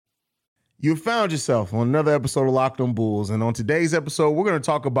You found yourself on another episode of Locked on Bulls, and on today's episode, we're going to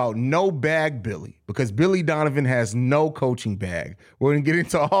talk about no bag Billy, because Billy Donovan has no coaching bag. We're going to get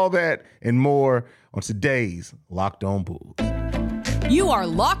into all that and more on today's Locked on Bulls. You are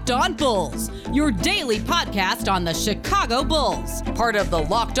Locked on Bulls, your daily podcast on the Chicago Bulls, part of the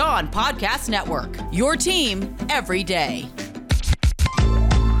Locked On Podcast Network, your team every day.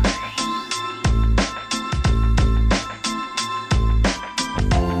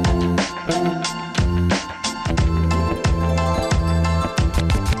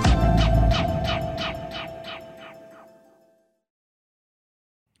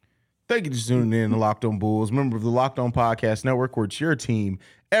 Thank you for tuning in to Locked on Bulls, member of the Locked On Podcast Network, where it's your team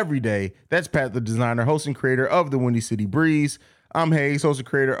every day. That's Pat, the designer, host, and creator of the Windy City Breeze. I'm Hayes, host and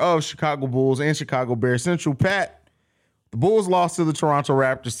creator of Chicago Bulls and Chicago Bears Central. Pat, the Bulls lost to the Toronto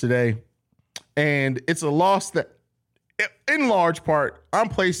Raptors today, and it's a loss that, in large part, I'm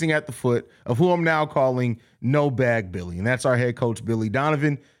placing at the foot of who I'm now calling No Bag Billy, and that's our head coach, Billy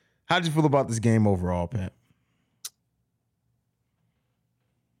Donovan. How'd you feel about this game overall, Pat?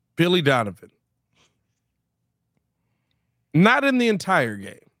 Billy Donovan, not in the entire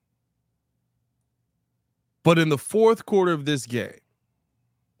game, but in the fourth quarter of this game,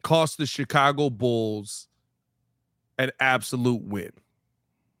 cost the Chicago Bulls an absolute win.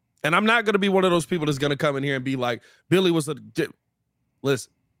 And I'm not going to be one of those people that's going to come in here and be like, Billy was a...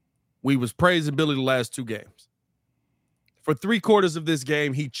 Listen, we was praising Billy the last two games. For three quarters of this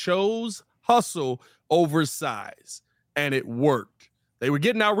game, he chose hustle over size, and it worked. They were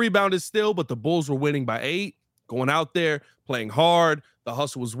getting out rebounded still, but the Bulls were winning by 8, going out there, playing hard. The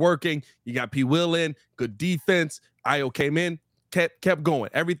hustle was working. You got P. Will in, good defense. Io came in, kept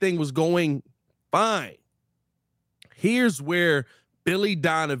going. Everything was going fine. Here's where Billy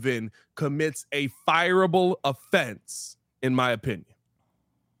Donovan commits a fireable offense, in my opinion.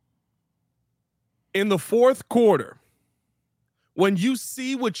 In the fourth quarter, when you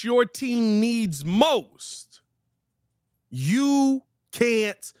see what your team needs most, you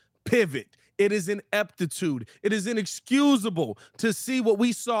can't pivot. It is ineptitude. It is inexcusable to see what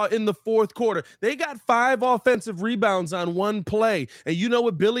we saw in the fourth quarter. They got 5 offensive rebounds on one play. And you know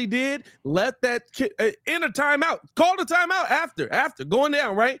what Billy did? Let that kid in a timeout. Called a timeout after going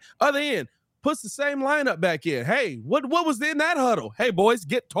down, right? Other end. Puts the same lineup back in. Hey, what was in that huddle? Hey, boys,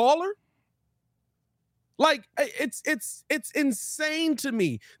 get taller. Like, it's insane to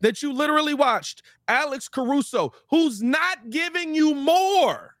me that you literally watched Alex Caruso, who's not giving you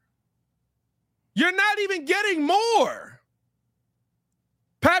more. You're not even getting more.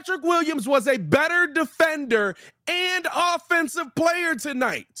 Patrick Williams was a better defender and offensive player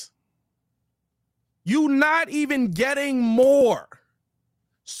tonight. You not even getting more.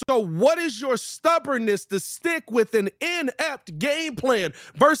 So what is your stubbornness to stick with an inept game plan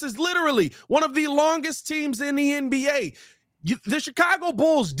versus literally one of the longest teams in the NBA? The Chicago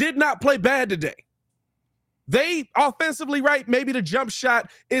Bulls did not play bad today. They offensively, right, maybe the jump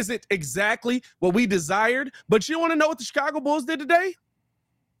shot isn't exactly what we desired, but you want to know what the Chicago Bulls did today?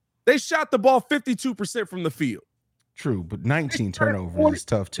 They shot the ball 52% from the field. True, but 19 turnovers is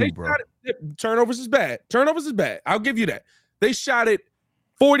tough too, bro. Turnovers is bad. I'll give you that. They shot it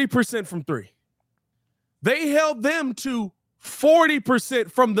 40% from 3. They held them to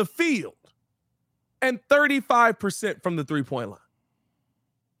 40% from the field and 35% from the three-point line.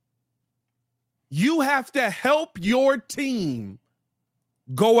 You have to help your team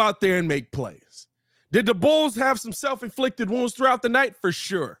go out there and make plays. Did the Bulls have some self-inflicted wounds throughout the night? For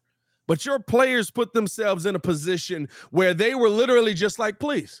sure. But your players put themselves in a position where they were literally just like,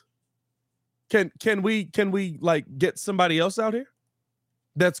 please, can we like get somebody else out here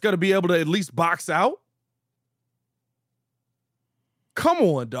that's going to be able to at least box out? Come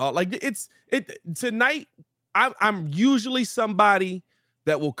on, dog. Like tonight, I'm usually somebody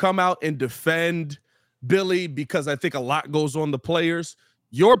that will come out and defend Billy because I think a lot goes on the players.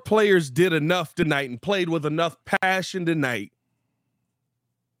 Your players did enough tonight and played with enough passion tonight.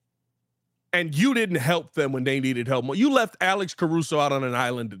 And you didn't help them when they needed help. You left Alex Caruso out on an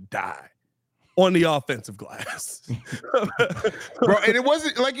island to die on the offensive glass. Bro, and it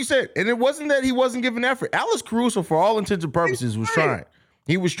wasn't, like you said, and it wasn't that he wasn't giving effort. Alex Caruso, for all intents and purposes, was trying.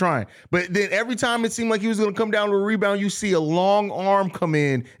 He was trying. But then every time it seemed like he was going to come down to a rebound, you see a long arm come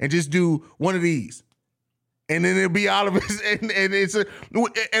in and just do one of these. And then it'll be out of his,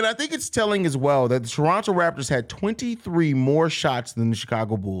 and I think it's telling as well that the Toronto Raptors had 23 more shots than the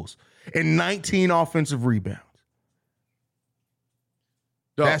Chicago Bulls and 19 offensive rebounds.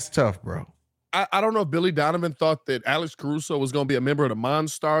 Dog, that's tough, bro. I don't know if Billy Donovan thought that Alex Caruso was going to be a member of the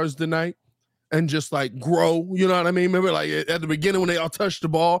Monstars tonight, and just like grow. You know what I mean? Remember, like at the beginning when they all touched the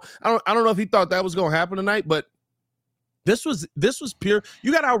ball. I don't know if he thought that was going to happen tonight, but this was pure.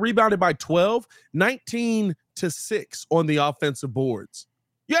 You got out rebounded by 12, 19-6 on the offensive boards.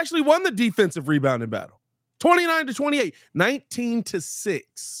 You actually won the defensive rebounding battle, 29-28,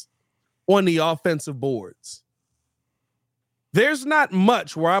 19-6 on the offensive boards. There's not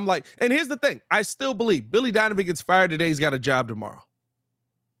much where I'm like, and here's the thing. I still believe Billy Donovan gets fired today. He's got a job tomorrow.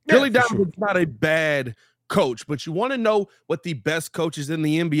 Yeah, Billy Donovan's not a bad coach, but you want to know what the best coaches in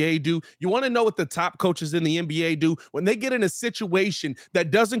the NBA do. You want to know what the top coaches in the NBA do when they get in a situation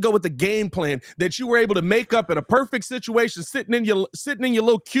that doesn't go with the game plan that you were able to make up in a perfect situation, sitting in your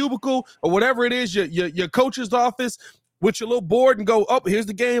little cubicle or whatever it is, your coach's office with your little board and go, oh, here's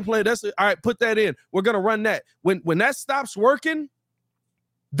the game plan. That's it. All right, put that in. We're gonna run that. When that stops working,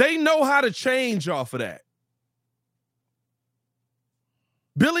 they know how to change off of that.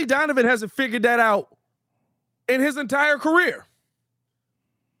 Billy Donovan hasn't figured that out in his entire career.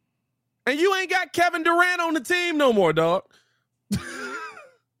 And you ain't got Kevin Durant on the team no more, dog.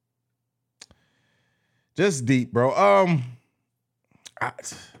 Just deep, bro.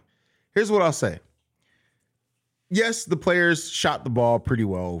 Here's what I'll say. Yes, the players shot the ball pretty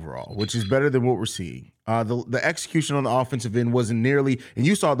well overall, which is better than what we're seeing. The execution on the offensive end wasn't nearly, and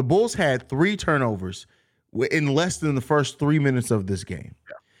you saw the Bulls had 3 turnovers in less than the first 3 minutes of this game.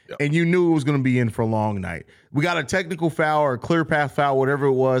 Yeah. And you knew it was going to be in for a long night. We got a technical foul or a clear path foul, whatever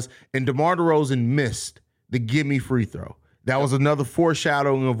it was, and DeMar DeRozan missed the gimme free throw. That was another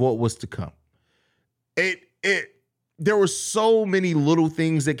foreshadowing of what was to come. There were so many little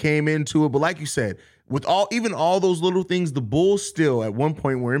things that came into it, but like you said, with all those little things, the Bulls still at one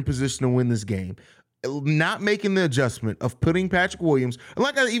point were in position to win this game. Not making the adjustment of putting Patrick Williams, and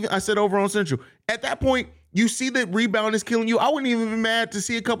like I said over on Central, at that point, you see that rebound is killing you. I wouldn't even be mad to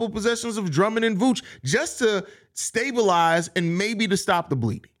see a couple possessions of Drummond and Vooch just to stabilize and maybe to stop the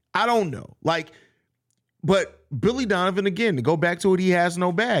bleeding. I don't know. But Billy Donovan, again, to go back to it, he has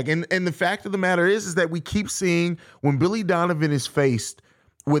no bag. And the fact of the matter is that we keep seeing when Billy Donovan is faced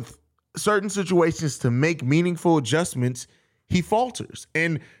with certain situations to make meaningful adjustments, he falters.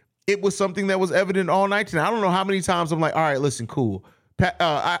 And it was something that was evident all night tonight. I don't know how many times I'm like, all right, listen, cool.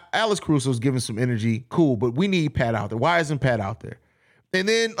 Alex Caruso's giving some energy, cool, but we need Pat out there. Why isn't Pat out there? And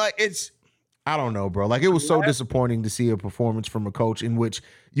then, I don't know, bro. It was so disappointing to see a performance from a coach in which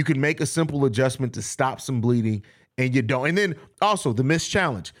you can make a simple adjustment to stop some bleeding and you don't. And then also the missed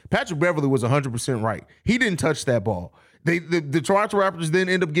challenge. Patrick Beverly was 100% right. He didn't touch that ball. The Toronto Raptors then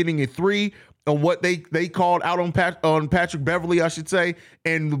end up getting a 3 on what they called out on Patrick Beverly, I should say.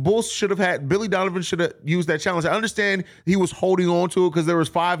 And the Bulls Billy Donovan should have used that challenge. I understand he was holding on to it because there was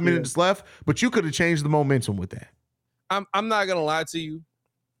 5 minutes left, but you could have changed the momentum with that. I'm not going to lie to you.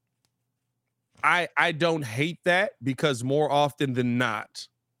 I don't hate that because more often than not,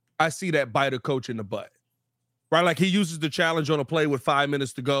 I see that bite a coach in the butt, right? Like he uses the challenge on a play with 5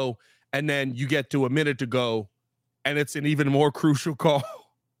 minutes to go, and then you get to a minute to go, and it's an even more crucial call,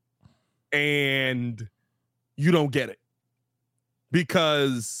 and you don't get it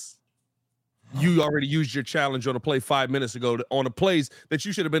because you already used your challenge on a play 5 minutes ago on a plays that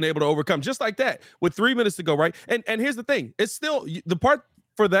you should have been able to overcome just like that with 3 minutes to go, right? And here's the thing. It's still the part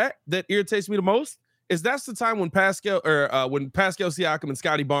for that irritates me the most is that's the time when Pascal Siakam and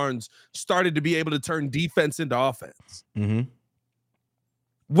Scotty Barnes started to be able to turn defense into offense. Mm-hmm.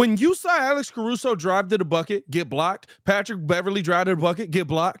 When you saw Alex Caruso drive to the bucket, get blocked, Patrick Beverly drive to the bucket, get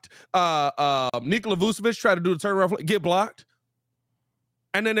blocked, Nikola Vucevic tried to do a turnaround, get blocked,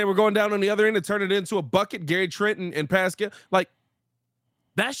 and then they were going down on the other end and turn it into a bucket, Gary Trent and Pascal,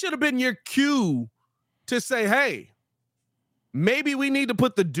 that should have been your cue to say, hey, maybe we need to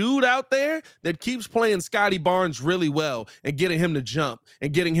put the dude out there that keeps playing Scotty Barnes really well and getting him to jump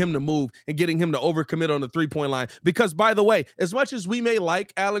and getting him to move and getting him to overcommit on the three-point line. Because, by the way, as much as we may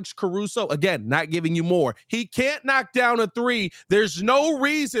like Alex Caruso, again, not giving you more, he can't knock down a 3. There's no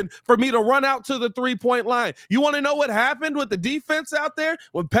reason for me to run out to the three-point line. You want to know what happened with the defense out there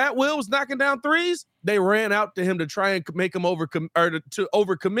when Pat Will was knocking down 3s? They ran out to him to try and make him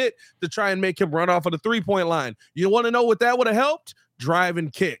overcommit to try and make him run off of the three-point line. You want to know what that would have helped? Driving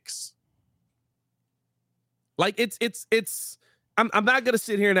kicks. I'm not going to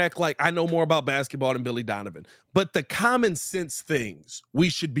sit here and act like I know more about basketball than Billy Donovan, but the common sense things we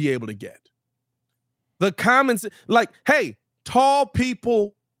should be able to get. The common sense, hey, tall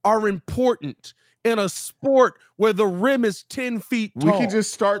people are important in a sport where the rim is 10 feet tall. We can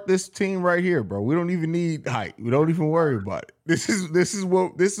just start this team right here, bro. We don't even need height. We don't even worry about it. This is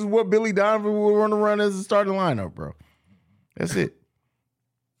what Billy Donovan will want to run as a starting lineup, bro. That's it.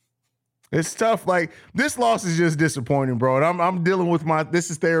 It's tough. Like, this loss is just disappointing, bro. And I'm dealing with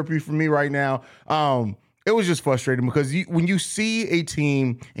this is therapy for me right now. It was just frustrating because when you see a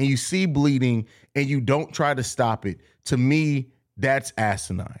team and you see bleeding and you don't try to stop it, to me, that's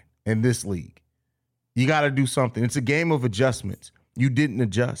asinine in this league. You got to do something. It's a game of adjustments. You didn't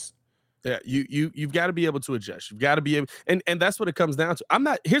adjust. Yeah, you've got to be able to adjust. You've got to be able, and that's what it comes down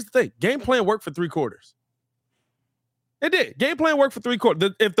to. Here's the thing. Game plan worked for 3 quarters. It did. Game plan worked for 3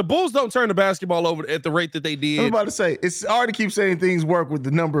 quarters. If the Bulls don't turn the basketball over at the rate that they did, I was about to say, it's hard to keep saying things work with the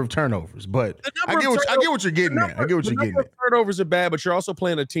number of turnovers, but I get what you're getting at. I get what you're getting at. Turnovers are bad, but you're also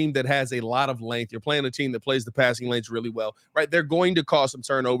playing a team that has a lot of length. You're playing a team that plays the passing lanes really well, right? They're going to cause some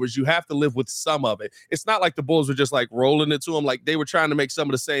turnovers. You have to live with some of it. It's not like the Bulls were just like rolling it to them. Like they were trying to make some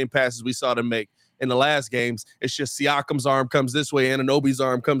of the same passes we saw them make in the last games. It's just Siakam's arm comes this way, Anunoby's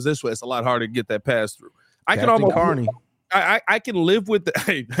arm comes this way. It's a lot harder to get that pass through. I can live with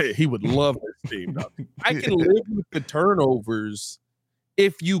he would love this team. I can live with the turnovers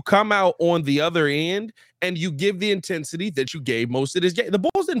if you come out on the other end and you give the intensity that you gave most of this game. The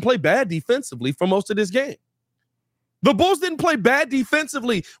Bulls didn't play bad defensively for most of this game. The Bulls didn't play bad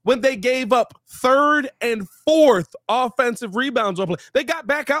defensively when they gave up 3rd and 4th offensive rebounds on play. They got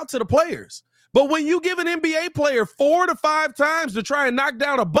back out to the players. But when you give an NBA player 4 to 5 times to try and knock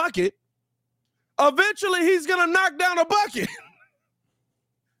down a bucket, eventually, he's going to knock down a bucket.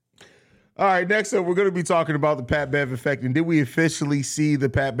 All right, next up, we're going to be talking about the Pat Bev effect. And did we officially see the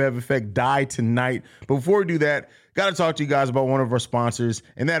Pat Bev effect die tonight? But before we do that, got to talk to you guys about one of our sponsors,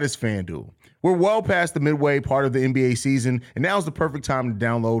 and that is FanDuel. We're well past the midway part of the NBA season, and now is the perfect time to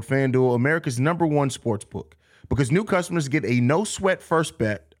download FanDuel, America's #1 sportsbook, because new customers get a no-sweat first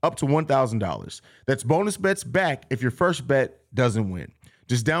bet up to $1,000. That's bonus bets back if your first bet doesn't win.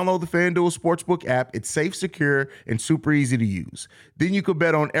 Just download the FanDuel Sportsbook app. It's safe, secure, and super easy to use. Then you could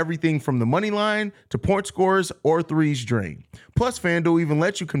bet on everything from the money line to point scores or threes drained. Plus, FanDuel even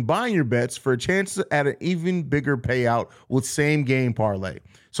lets you combine your bets for a chance at an even bigger payout with same-game parlay.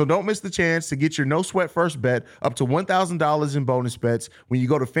 So don't miss the chance to get your no-sweat first bet up to $1,000 in bonus bets when you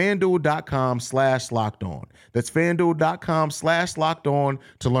go to FanDuel.com/lockedon. That's FanDuel.com/lockedon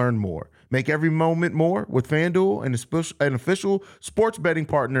to learn more. Make every moment more with FanDuel, an official sports betting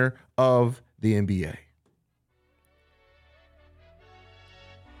partner of the NBA.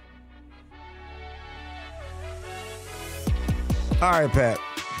 All right, Pat.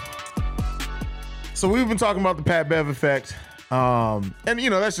 So we've been talking about the Pat Bev effect. And,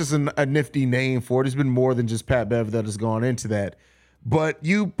 that's just a nifty name for it. It's been more than just Pat Bev that has gone into that. But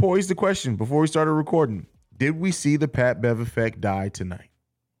you posed the question before we started recording. Did we see the Pat Bev effect die tonight?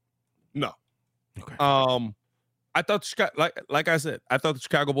 No. Okay. I thought like I said, I thought the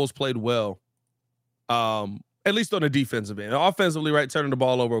Chicago Bulls played well. At least on the defensive end. Offensively, right, turning the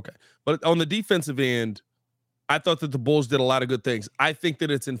ball over, okay. But on the defensive end, I thought that the Bulls did a lot of good things. I think that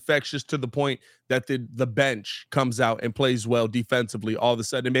it's infectious to the point that the bench comes out and plays well defensively all of a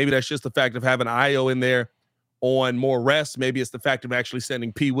sudden. And maybe that's just the fact of having Ayo in there on more rest. Maybe it's the fact of actually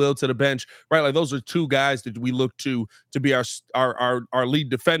sending P. Will to the bench, right? Like those are 2 guys that we look to be our lead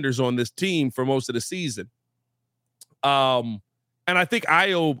defenders on this team for most of the season. And I think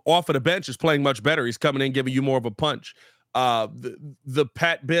Ayo off of the bench is playing much better. He's coming in, giving you more of a punch. The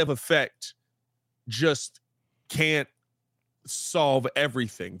Pat Bev effect just can't solve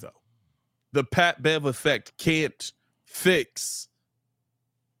everything, though. The Pat Bev effect can't fix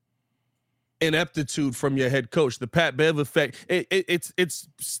ineptitude from your head coach. The Pat Bev effect, it's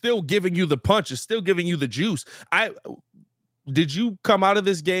still giving you the punch. It's still giving you the juice. Did you come out of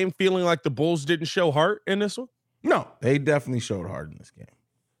this game feeling like the Bulls didn't show heart in this one? No, they definitely showed heart in this game.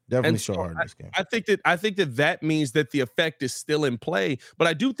 I think that means that the effect is still in play, but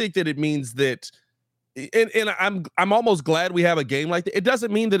I do think that it means that, and I'm almost glad we have a game like that. It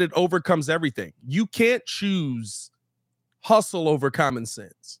doesn't mean that it overcomes everything. You can't choose hustle over common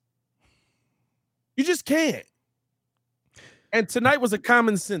sense. You just can't. And tonight was a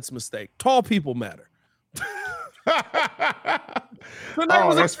common sense mistake. Tall people matter.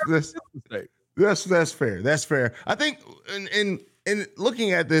 That's fair. That's fair. I think in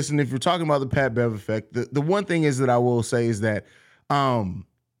looking at this, and if you're talking about the Pat Bev effect, the one thing is that I will say is that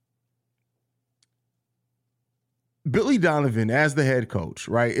Billy Donovan as the head coach,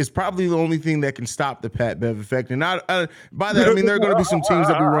 right, is probably the only thing that can stop the Pat Bev effect. And not by that, I mean, there are going to be some teams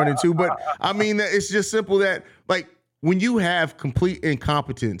that we run into, but I mean, it's just simple that, like, when you have complete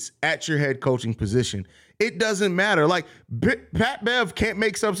incompetence at your head coaching position, it doesn't matter. Like, Pat Bev can't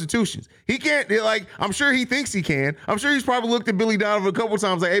make substitutions. He can't, like, I'm sure he thinks he can. I'm sure he's probably looked at Billy Donovan a couple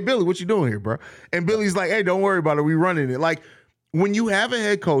times like, hey, Billy, what you doing here, bro? And Billy's like, hey, don't worry about it. We running it. Like, when you have a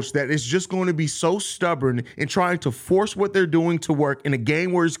head coach that is just going to be so stubborn and trying to force what they're doing to work in a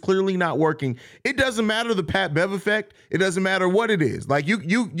game where it's clearly not working, it doesn't matter the Pat Bev effect. It doesn't matter what it is. Like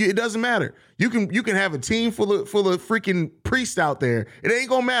it doesn't matter. You can have a team full of freaking priests out there. It ain't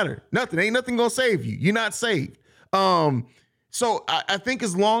gonna matter. Nothing. Ain't nothing gonna save you. You're not saved. So I think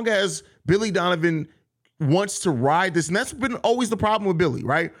as long as Billy Donovan wants to ride this, and that's been always the problem with Billy,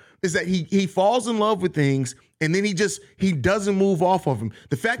 right? Is that he falls in love with things and then he doesn't move off of him.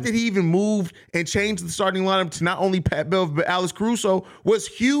 The fact that he even moved and changed the starting lineup to not only Pat Bev but Alex Caruso was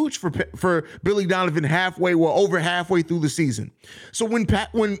huge for Billy Donovan over halfway through the season. So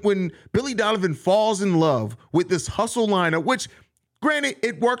when Billy Donovan falls in love with this hustle lineup, which granted,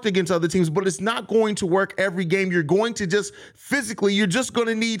 it worked against other teams, but it's not going to work every game. You're going to just physically, you're just going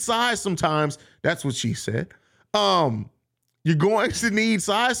to need size sometimes. That's what she said. You're going to need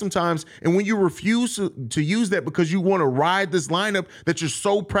size sometimes. And when you refuse to use that because you want to ride this lineup that you're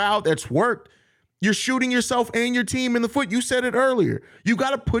so proud that's worked, you're shooting yourself and your team in the foot. You said it earlier. You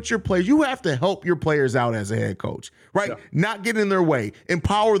got to put your players, you have to help your players out as a head coach, right? Yeah. Not get in their way,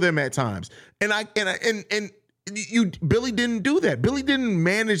 empower them at times. Billy didn't do that. Billy didn't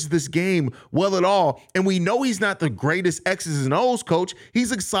manage this game well at all. And we know he's not the greatest X's and O's coach.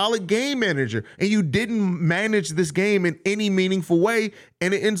 He's a solid game manager. And you didn't manage this game in any meaningful way,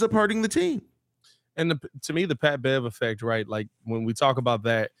 and it ends up hurting the team. And to me, the Pat Bev effect, right? Like when we talk about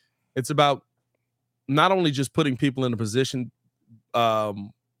that, it's about not only just putting people in a position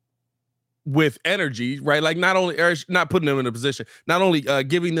with energy, right? Like not putting them in a position, not only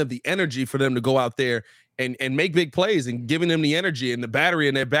giving them the energy for them to go out there and make big plays and giving them the energy and the battery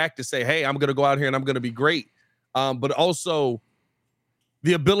in their back to say, hey, I'm going to go out here and I'm going to be great. But also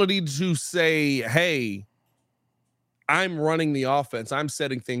the ability to say, hey, I'm running the offense. I'm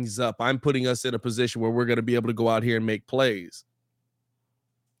setting things up. I'm putting us in a position where we're going to be able to go out here and make plays.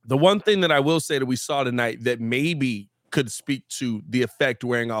 The one thing that I will say that we saw tonight that maybe could speak to the effect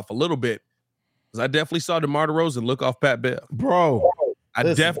wearing off a little bit is I definitely saw DeMar DeRozan look off Pat Bev. Bro. I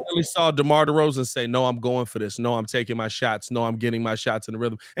definitely saw DeMar DeRozan say, no, I'm going for this. No, I'm taking my shots. No, I'm getting my shots in the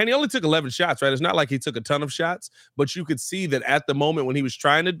rhythm. And he only took 11 shots, right? It's not like he took a ton of shots, but you could see that at the moment when he was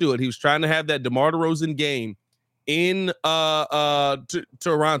trying to do it, he was trying to have that DeMar DeRozan game in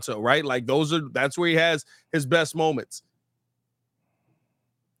Toronto, right? Like that's where he has his best moments.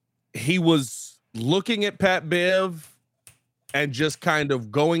 He was looking at Pat Bev and just kind of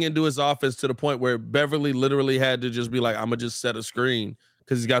going into his office to the point where Beverly literally had to just be like, I'm going to just set a screen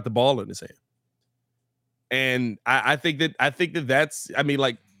because he's got the ball in his hand. And I think that's, I mean,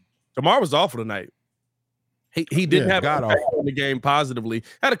 like, DeMar was awful tonight. He didn't have an effect on the game positively.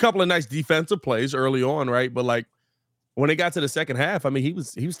 Had a couple of nice defensive plays early on, right? But like when it got to the second half, I mean, he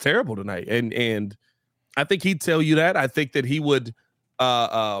was terrible tonight. And I think he'd tell you that. I think that he would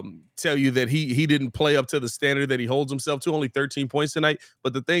tell you that he didn't play up to the standard that he holds himself to. Only 13 points tonight.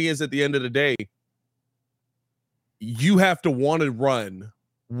 But the thing is, at the end of the day, you have to want to run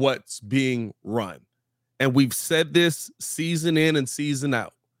what's being run. And we've said this season in and season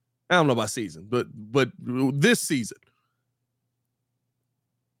out. I don't know about season, but this season,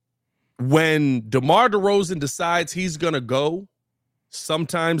 when DeMar DeRozan decides he's going to go,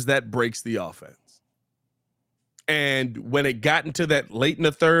 sometimes that breaks the offense. And when it got into that late in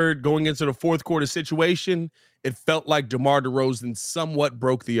the third, going into the fourth quarter situation, it felt like DeMar DeRozan somewhat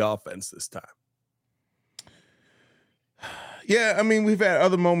broke the offense this time. Yeah, I mean, we've had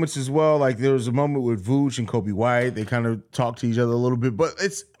other moments as well. Like there was a moment with Vooch and Kobe White. They kind of talked to each other a little bit, but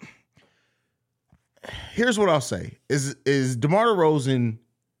here's what I'll say is DeMar DeRozan,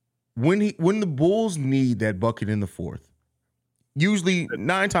 when the Bulls need that bucket in the fourth, usually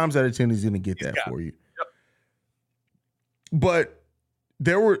 9 times out of 10 he's going to get that for you. But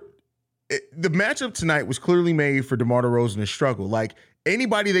the matchup tonight was clearly made for DeMar DeRozan to struggle. Like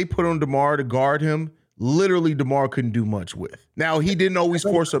anybody they put on DeMar to guard him, literally DeMar couldn't do much with. Now, he didn't always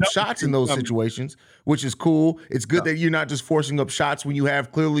force up shots in those situations, which is cool. It's good that you're not just forcing up shots when you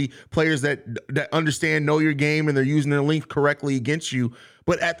have clearly players that understand, know your game, and they're using their length correctly against you.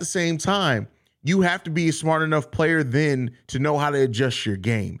 But at the same time, you have to be a smart enough player then to know how to adjust your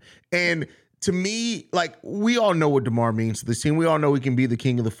game. And to me, like, we all know what DeMar means to this team. We all know he can be the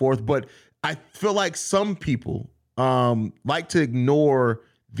king of the fourth, but I feel like some people like to ignore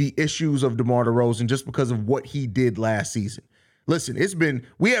the issues of DeMar DeRozan just because of what he did last season. Listen,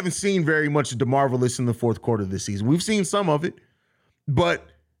 we haven't seen very much of DeMarvelous in the fourth quarter this season. We've seen some of it, but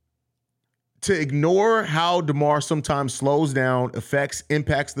to ignore how DeMar sometimes slows down,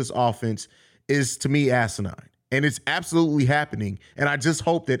 impacts this offense is, to me, asinine. And it's absolutely happening. And I just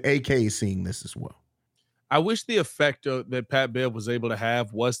hope that AK is seeing this as well. I wish the effect that Pat Bev was able to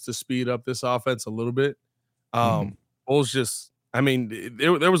have was to speed up this offense a little bit. Bulls just, I mean,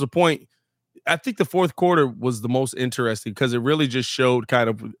 there was a point. I think the fourth quarter was the most interesting because it really just showed kind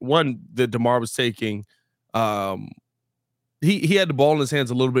of one that DeMar was taking. He had the ball in his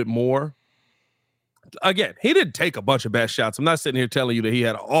hands a little bit more. Again, he didn't take a bunch of bad shots. I'm not sitting here telling you that he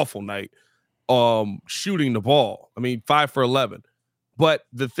had an awful night shooting the ball. I mean, 5 for 11. But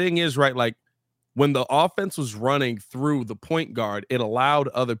the thing is, right, like when the offense was running through the point guard, it allowed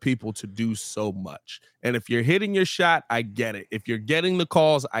other people to do so much. And if you're hitting your shot, I get it. If you're getting the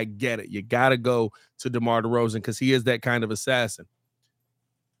calls, I get it. You got to go to DeMar DeRozan because he is that kind of assassin.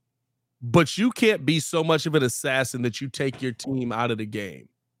 But you can't be so much of an assassin that you take your team out of the game.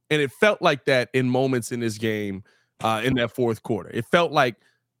 And it felt like that in moments in this game, in that fourth quarter. It felt like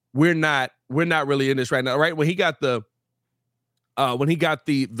we're not really in this right now, right? When he got the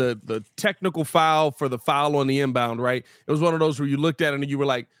technical foul for the foul on the inbound, right? It was one of those where you looked at it and you were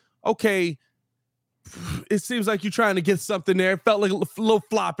like, okay, it seems like you're trying to get something there. It felt like a little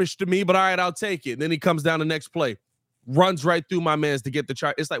floppish to me, but all right, I'll take it. And then he comes down the next play, runs right through my mans to get the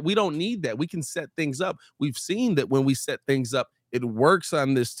try. It's like, we don't need that. We can set things up. We've seen that when we set things up, it works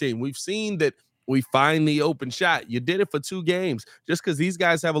on this team. We've seen that we find the open shot. You did it for 2 games. Just because these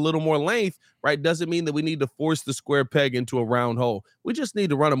guys have a little more length, right, doesn't mean that we need to force the square peg into a round hole. We just need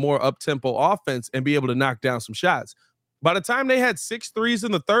to run a more up-tempo offense and be able to knock down some shots. By the time they had 6 threes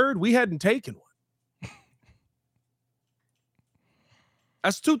in the third, we hadn't taken one.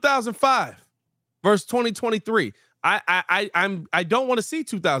 That's 2005 versus 2023. I don't want to see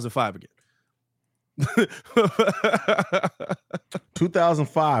 2005 again.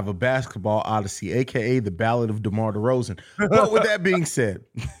 2005, a basketball odyssey, aka the Ballad of DeMar DeRozan. But with that being said,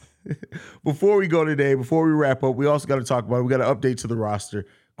 before we go today, before we wrap up, we also got to talk about it. We got an update to the roster.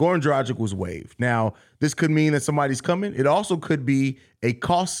 Goran Dragic was waived. Now, this could mean that somebody's coming. It also could be a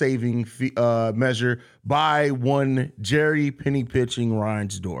cost-saving measure by one Jerry Penny pitching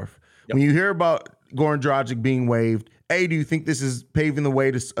Reinsdorf. Yep. When you hear about Goran Dragic being waived, A, do you think this is paving the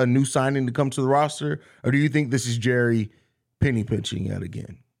way to a new signing to come to the roster, or do you think this is Jerry penny pinching yet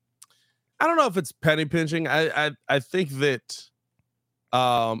again? I don't know if it's penny pinching. I think that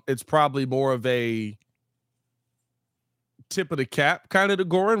it's probably more of a tip of the cap kind of to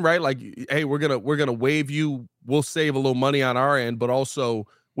Goran, right? Like, hey, we're gonna waive you. We'll save a little money on our end, but also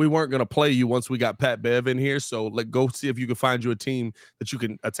we weren't gonna play you once we got Pat Bev in here. So go see if you can find you a team that you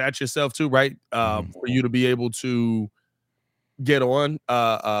can attach yourself to, right? For you to be able to get on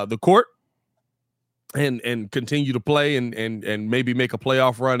the court and continue to play and maybe make a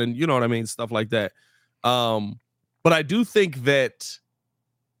playoff run, and you know what I mean, stuff like that. But I do think that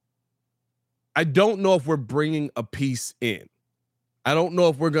I don't know if we're bringing a piece in. I don't know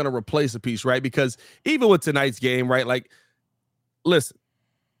if we're going to replace a piece, right? Because even with tonight's game, right? Like, listen,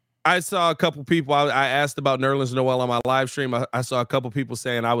 I saw a couple people. I asked about Nerlens Noel on my live stream. I saw a couple people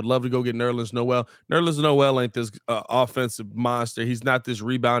saying I would love to go get Nerlens Noel. Nerlens Noel ain't this offensive monster. He's not this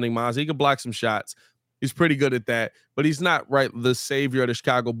rebounding monster. He can block some shots. He's pretty good at that, but he's not the savior of the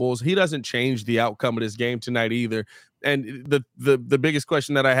Chicago Bulls. He doesn't change the outcome of this game tonight either. And the biggest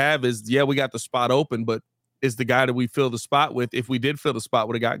question that I have is, yeah, we got the spot open, but is the guy that we fill the spot with, if we did fill the spot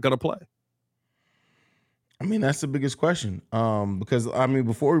with a guy, going to play? I mean, that's the biggest question. Because I mean,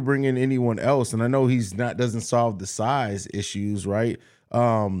 before we bring in anyone else, and I know doesn't solve the size issues, right?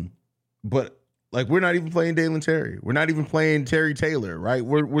 But like, we're not even playing Dalen Terry. We're not even playing Terry Taylor, right?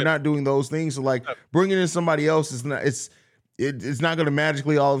 We're not doing those things. So like, bringing in somebody else is not. It's not going to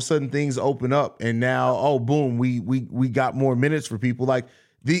magically all of a sudden things open up and now, oh boom, we got more minutes for people. Like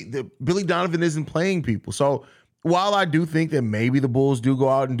the Billy Donovan isn't playing people. So while I do think that maybe the Bulls do go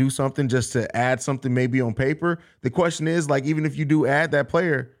out and do something just to add something maybe on paper, the question is, like, even if you do add that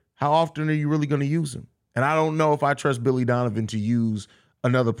player, how often are you really going to use him? And I don't know if I trust Billy Donovan to use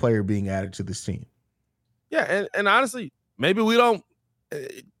another player being added to this team. Yeah, and honestly, maybe we don't.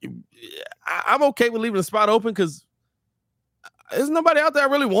 I'm okay with leaving the spot open because there's nobody out there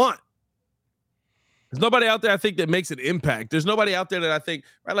I really want. There's nobody out there I think that makes an impact. There's nobody out there that I think,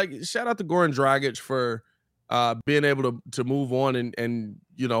 right? Like, shout out to Goran Dragic for being able to move on and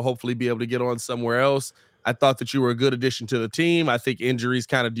you know, hopefully be able to get on somewhere else. I thought that you were a good addition to the team. I think injuries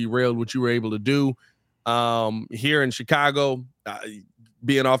kind of derailed what you were able to do here in Chicago.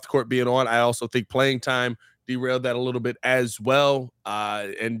 Being off the court, being on, I also think playing time derailed that a little bit as well.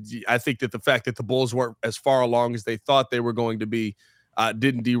 And I think that the fact that the Bulls weren't as far along as they thought they were going to be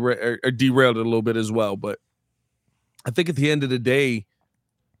didn't derailed it a little bit as well. But I think at the end of the day,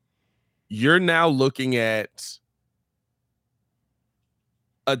 you're now looking at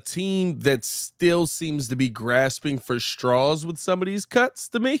a team that still seems to be grasping for straws with some of these cuts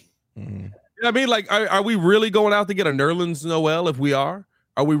to me. Mm-hmm. I mean, like, are we really going out to get a Nerlens Noel? If we are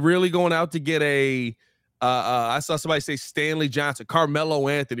we really going out to get a I saw somebody say Stanley Johnson, Carmelo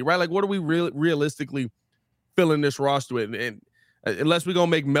Anthony, right? Like, what are we realistically filling this roster with? And unless we're going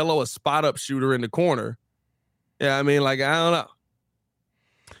to make Melo a spot-up shooter in the corner. Yeah, I mean, like, I don't know.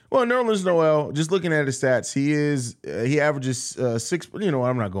 Well, Nerlens Noel, just looking at his stats, he averages 6. You know,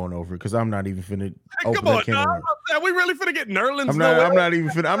 I'm not going over it because I'm not even finna. Hey, come on, are we really finna get Nerlens Noel? I'm not even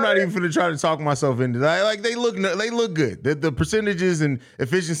finna try to talk myself into that. Like, they look good. The percentages and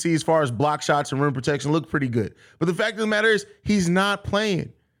efficiency as far as block shots and rim protection look pretty good. But the fact of the matter is, he's not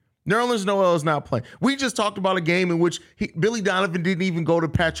playing. Nerlens Noel is not playing. We just talked about a game in which Billy Donovan didn't even go to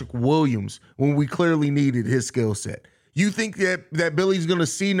Patrick Williams when we clearly needed his skill set. You think that Billy's going to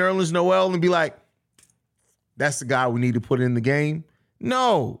see Nerlens Noel and be like, that's the guy we need to put in the game?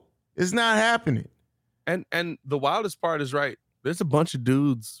 No, it's not happening. And the wildest part is, right, there's a bunch of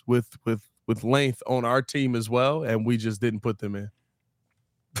dudes with length on our team as well, and we just didn't put them in.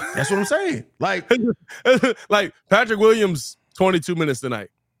 That's what I'm saying. Like Patrick Williams, 22 minutes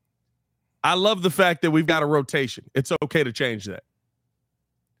tonight. I love the fact that we've got a rotation. It's okay to change that.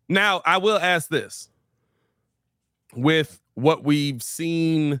 Now, I will ask this. With what we've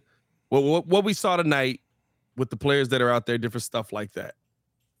seen, what we saw tonight with the players that are out there, different stuff like that.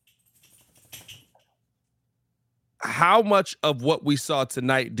 How much of what we saw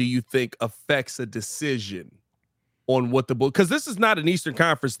tonight do you think affects a decision on what the Bulls? Because this is not an Eastern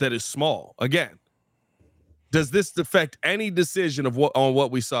Conference that is small. Again, does this affect any decision of what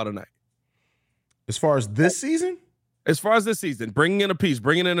we saw tonight? As far as this season? As far as this season, bringing in a piece,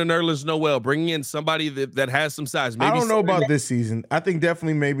 bringing in a Nerlens Noel, bringing in somebody that has some size. Maybe I don't know about this season. I think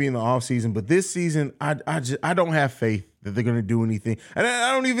definitely maybe in the offseason. But this season, I don't have faith that they're going to do anything. And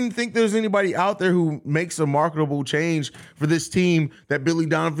I don't even think there's anybody out there who makes a marketable change for this team that Billy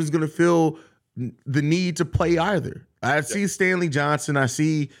Donovan's going to feel the need to play either. I see Stanley Johnson. I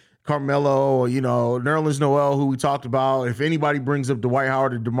see Carmelo, Nerlens Noel, who we talked about. If anybody brings up Dwight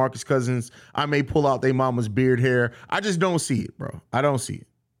Howard or DeMarcus Cousins, I may pull out their mama's beard hair. I just don't see it, bro. I don't see it.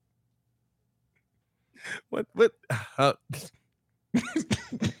 What? I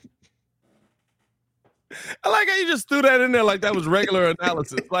like how you just threw that in there like that was regular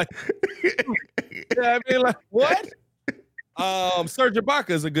analysis. Like, yeah, I mean, like, what? Serge Ibaka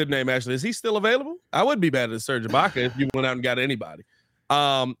is a good name, actually. Is he still available? I wouldn't be mad at Serge Ibaka if you went out and got anybody.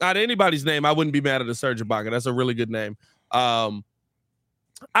 Not anybody's name, I wouldn't be mad at a Serge Ibaka. That's a really good name. I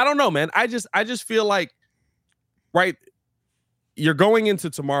don't know, man. I just feel like, right, you're going into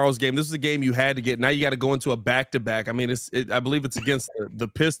tomorrow's game. This is a game you had to get. Now you got to go into a back-to-back. I mean, I believe it's against the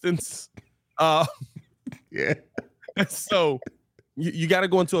Pistons. Yeah. So you got to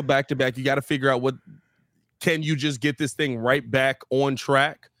go into a back-to-back. You got to figure out can you just get this thing right back on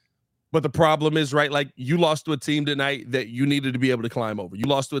track? But the problem is, right, like, you lost to a team tonight that you needed to be able to climb over. You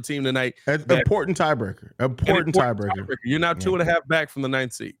lost to a team tonight. Important tiebreaker. Important tiebreaker. You're now 2.5 back from the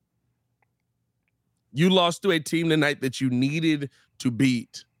 9th seed. You lost to a team tonight that you needed to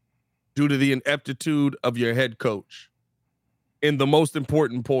beat due to the ineptitude of your head coach at the most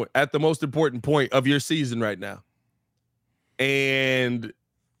important point of your season right now. And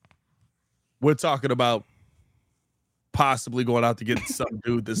we're talking about possibly going out to get some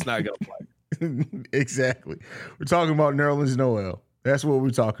dude that's not going to play. Exactly. We're talking about Nerlens Noel. That's what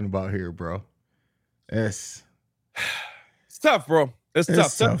we're talking about here, bro. It's tough, bro. It's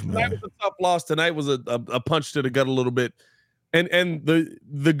tough. Tonight was a tough loss. Tonight was a punch to the gut a little bit. And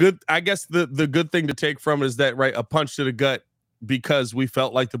the good, I guess the good thing to take from it is that, right, a punch to the gut because we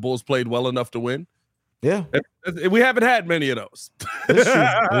felt like the Bulls played well enough to win. Yeah. We haven't had many of those.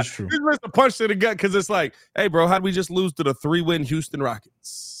 That's true. It's just a punch to the gut because it's like, hey, bro, how did we just lose to the 3-win Houston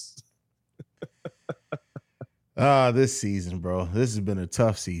Rockets? This season, bro. This has been a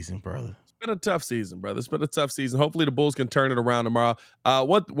tough season, brother. It's been a tough season, brother. It's been a tough season. Hopefully the Bulls can turn it around tomorrow.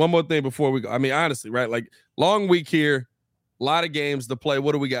 One more thing before we go. I mean, honestly, right? Like, long week here, a lot of games to play.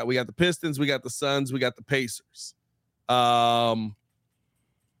 What do we got? We got the Pistons, we got the Suns, we got the Pacers.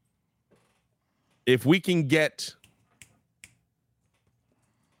 If we can get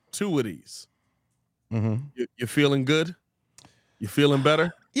 2 of these, you're feeling good? You feeling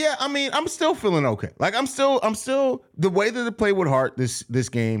better? Yeah, I mean, I'm still feeling okay. Like, I'm still the way that they play with heart this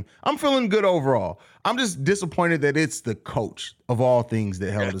game, I'm feeling good overall. I'm just disappointed that it's the coach of all things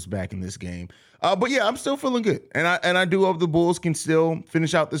that held us back in this game. But yeah, I'm still feeling good, and I do hope the Bulls can still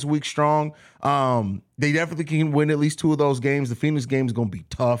finish out this week strong. They definitely can win at least 2 of those games. The Phoenix game is going to be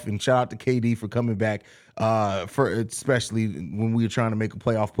tough, and shout out to KD for coming back, for especially when we were trying to make a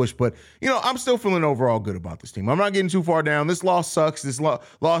playoff push. But I'm still feeling overall good about this team. I'm not getting too far down. This loss sucks. This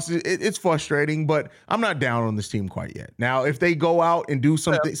loss it's frustrating, but I'm not down on this team quite yet. Now, if they go out and do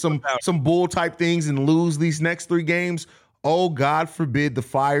some Bull type things and lose these next 3 games, oh, God forbid the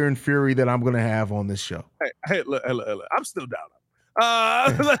fire and fury that I'm going to have on this show. Hey, look, I'm still down.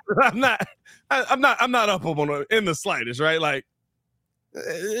 I'm not up on it in the slightest, right? Like,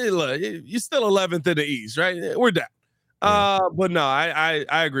 look, you're still 11th in the East, right? We're down. But no, I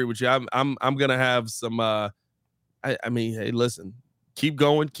agree with you. I'm gonna have some. I mean, hey, listen, keep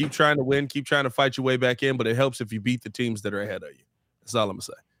going, keep trying to win, keep trying to fight your way back in. But it helps if you beat the teams that are ahead of you. That's all I'm gonna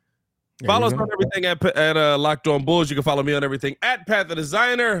say. Follow us on everything at Locked On Bulls. You can follow me on everything at Pat the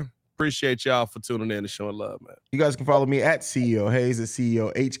Designer. Appreciate y'all for tuning in and showing love, man. You guys can follow me at CEO Hayes, at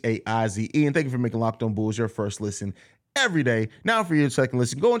CEO Haize. And thank you for making Locked On Bulls your first listen every day. Now for your second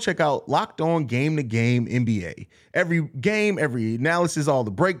listen, go and check out Locked On Game to Game NBA. Every game, every analysis, all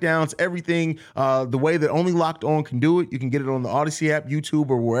the breakdowns, everything, the way that only Locked On can do it. You can get it on the Odyssey app, YouTube,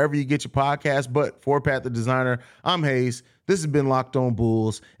 or wherever you get your podcast. But for Pat the Designer, I'm Hayes. This has been Locked On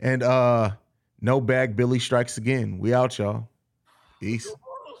Bulls. And no bag Billy strikes again. We out, y'all. Peace.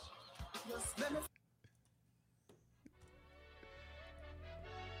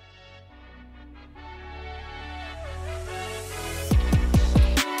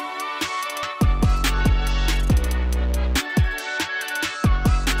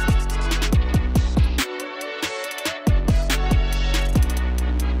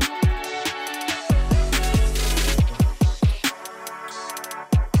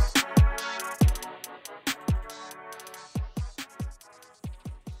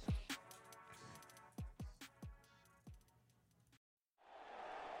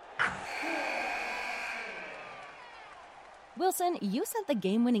 Wilson, you sent the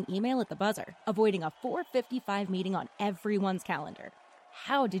game-winning email at the buzzer, avoiding a 4:55 meeting on everyone's calendar.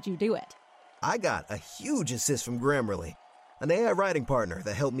 How did you do it? I got a huge assist from Grammarly, an AI writing partner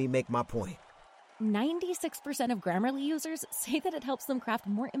that helped me make my point. 96% of Grammarly users say that it helps them craft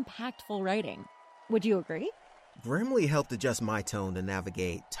more impactful writing. Would you agree? Grammarly helped adjust my tone to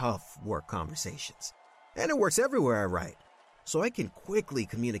navigate tough work conversations. And it works everywhere I write, so I can quickly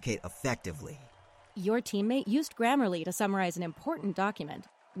communicate effectively. Your teammate used Grammarly to summarize an important document,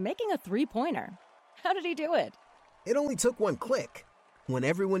 making a 3-pointer. How did he do it? It only took 1 click. When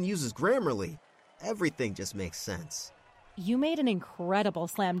everyone uses Grammarly, everything just makes sense. You made an incredible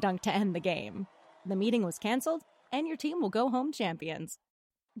slam dunk to end the game. The meeting was canceled, and your team will go home champions.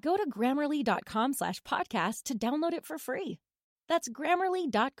 Go to Grammarly.com/podcast to download it for free. That's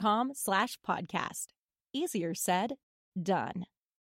Grammarly.com/podcast. Easier said, done.